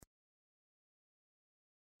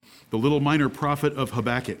the little minor prophet of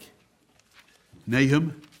Habakkuk.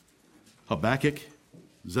 Nahum, Habakkuk,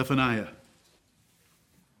 Zephaniah.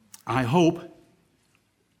 I hope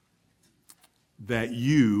that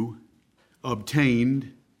you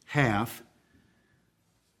obtained half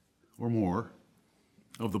or more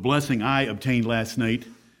of the blessing I obtained last night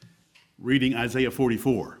reading Isaiah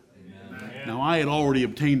 44. Amen. Now, I had already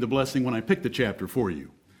obtained the blessing when I picked the chapter for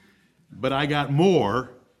you, but I got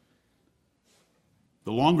more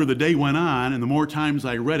the longer the day went on and the more times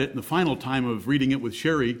I read it, and the final time of reading it with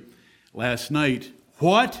Sherry last night.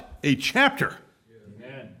 What a chapter!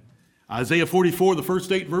 Amen. Isaiah 44, the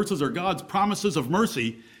first 8 verses are God's promises of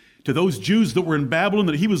mercy to those Jews that were in Babylon,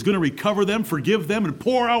 that he was going to recover them, forgive them, and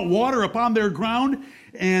pour out water upon their ground.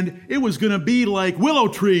 And it was going to be like willow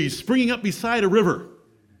trees springing up beside a river.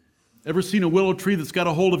 Ever seen a willow tree that's got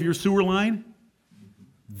a hold of your sewer line?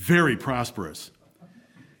 Very prosperous.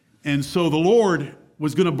 And so the Lord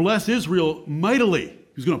was going to bless Israel mightily.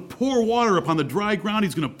 He was going to pour water upon the dry ground.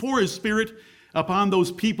 He's going to pour his Spirit upon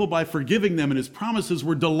those people by forgiving them. And his promises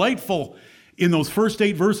were delightful in those first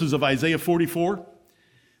 8 verses of Isaiah 44.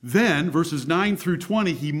 Then, verses 9 through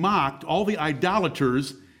 20, he mocked all the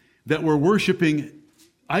idolaters that were worshiping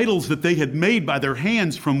idols that they had made by their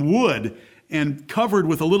hands from wood and covered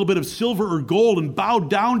with a little bit of silver or gold, and bowed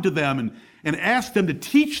down to them and asked them to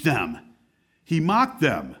teach them. He mocked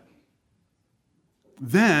them.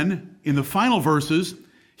 Then, in the final verses,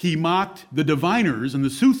 he mocked the diviners and the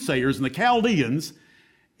soothsayers and the Chaldeans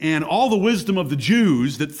and all the wisdom of the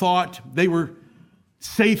Jews that thought they were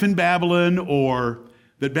safe in Babylon, or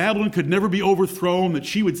that Babylon could never be overthrown, that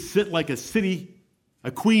she would sit like a city,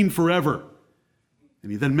 a queen forever.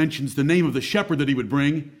 And he then mentions the name of the shepherd that he would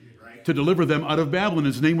bring to deliver them out of Babylon.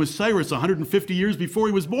 His name was Cyrus, 150 years before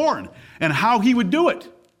he was born, and how he would do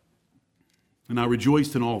it. And I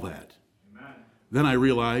rejoiced in all that. Amen. Then I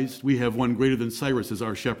realized we have one greater than Cyrus as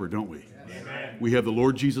our shepherd, don't we? Amen. We have the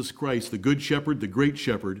Lord Jesus Christ, the good shepherd, the great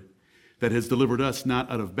shepherd, that has delivered us not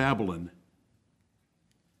out of Babylon,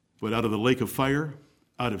 but out of the lake of fire,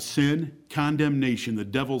 out of sin, condemnation, the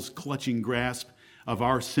devil's clutching grasp of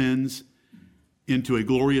our sins, into a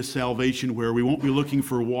glorious salvation where we won't be looking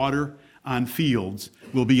for water on fields.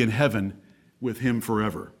 We'll be in heaven with him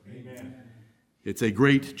forever. Amen. It's a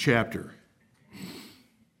great chapter.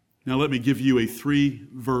 Now let me give you a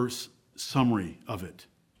 3-verse summary of it.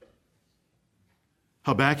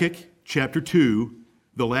 Habakkuk chapter 2,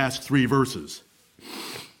 the last 3 verses.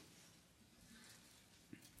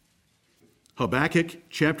 Habakkuk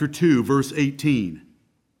chapter 2, verse 18.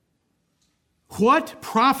 What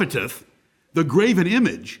profiteth the graven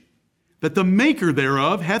image that the maker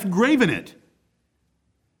thereof hath graven it?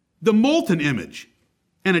 The molten image,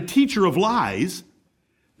 and a teacher of lies,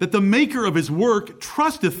 that the maker of his work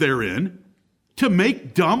trusteth therein to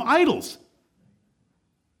make dumb idols.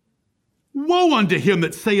 Woe unto him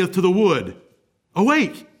that saith to the wood,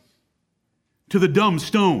 Awake! To the dumb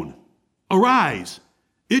stone, Arise,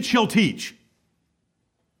 it shall teach.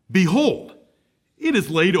 Behold, it is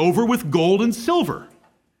laid over with gold and silver,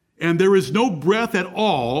 and there is no breath at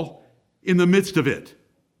all in the midst of it.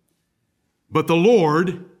 But the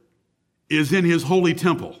Lord is in his holy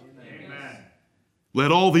temple. Amen.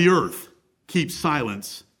 Let all the earth keep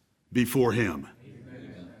silence before him.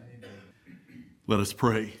 Amen. Let us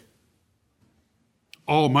pray.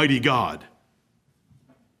 Almighty God,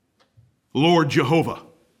 Lord Jehovah,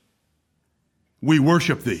 we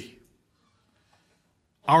worship thee.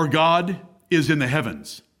 Our God is in the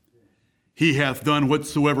heavens. He hath done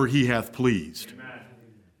whatsoever he hath pleased. Amen.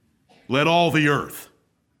 Let all the earth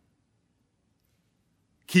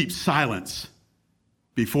keep silence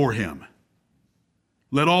before him.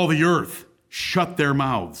 Let all the earth shut their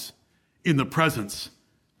mouths in the presence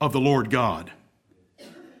of the Lord God.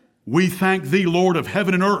 We thank thee, Lord of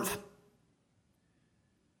heaven and earth.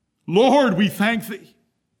 Lord, we thank thee.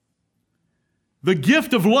 The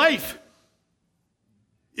gift of life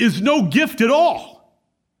is no gift at all.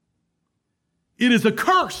 It is a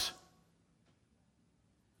curse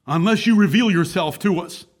unless you reveal yourself to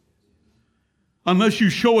us, unless you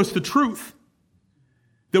show us the truth,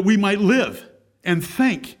 that we might live and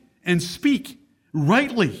think and speak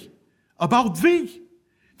rightly about thee,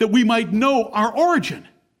 that we might know our origin,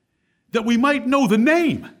 that we might know the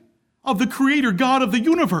name of the Creator God of the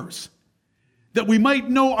universe, that we might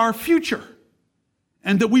know our future,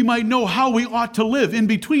 and that we might know how we ought to live in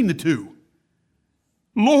between the two.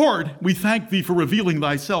 Lord, we thank thee for revealing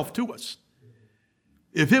thyself to us.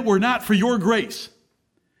 If it were not for your grace,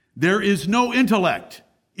 there is no intellect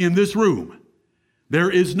in this room.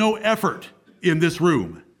 There is no effort in this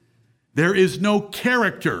room. There is no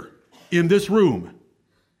character in this room.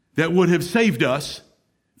 that would have saved us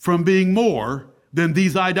from being more than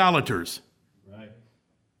these idolaters. Right.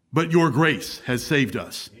 But your grace has saved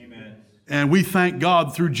us. Amen. And we thank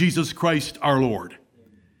God through Jesus Christ our Lord.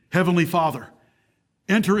 Heavenly Father,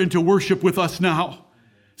 enter into worship with us now.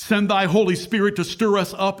 Send thy Holy Spirit to stir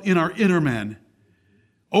us up in our inner man.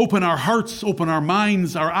 Open our hearts, open our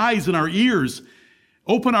minds, our eyes, and our ears.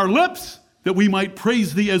 Open our lips that we might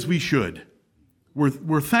praise thee as we should.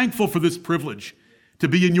 We're thankful for this privilege to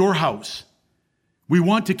be in your house. We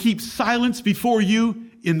want to keep silence before you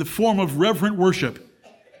in the form of reverent worship,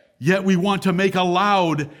 yet we want to make a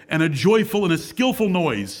loud and a joyful and a skillful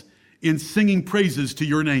noise in singing praises to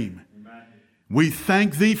your name. Amen. We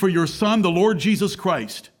thank thee for your Son, the Lord Jesus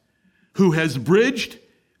Christ, who has bridged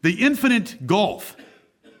the infinite gulf,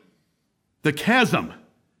 the chasm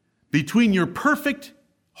between your perfect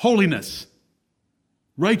holiness,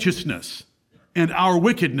 righteousness, and our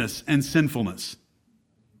wickedness and sinfulness.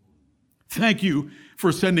 Thank you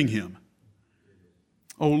for sending him.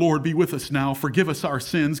 O Lord, be with us now. Forgive us our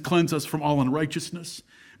sins. Cleanse us from all unrighteousness.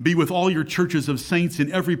 Be with all your churches of saints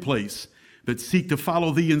in every place that seek to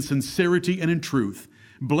follow thee in sincerity and in truth.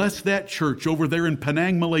 Bless that church over there in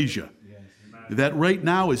Penang, Malaysia, that right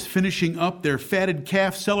now is finishing up their fatted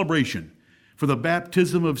calf celebration for the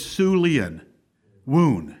baptism of Su Lien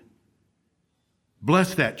Woon.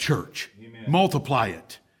 Bless that church. Amen. Multiply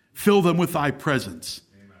it. Fill them with thy presence.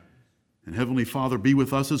 Amen. And Heavenly Father, be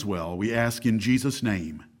with us as well. We ask in Jesus'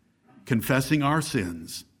 name, confessing our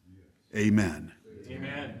sins. Amen.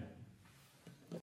 Amen.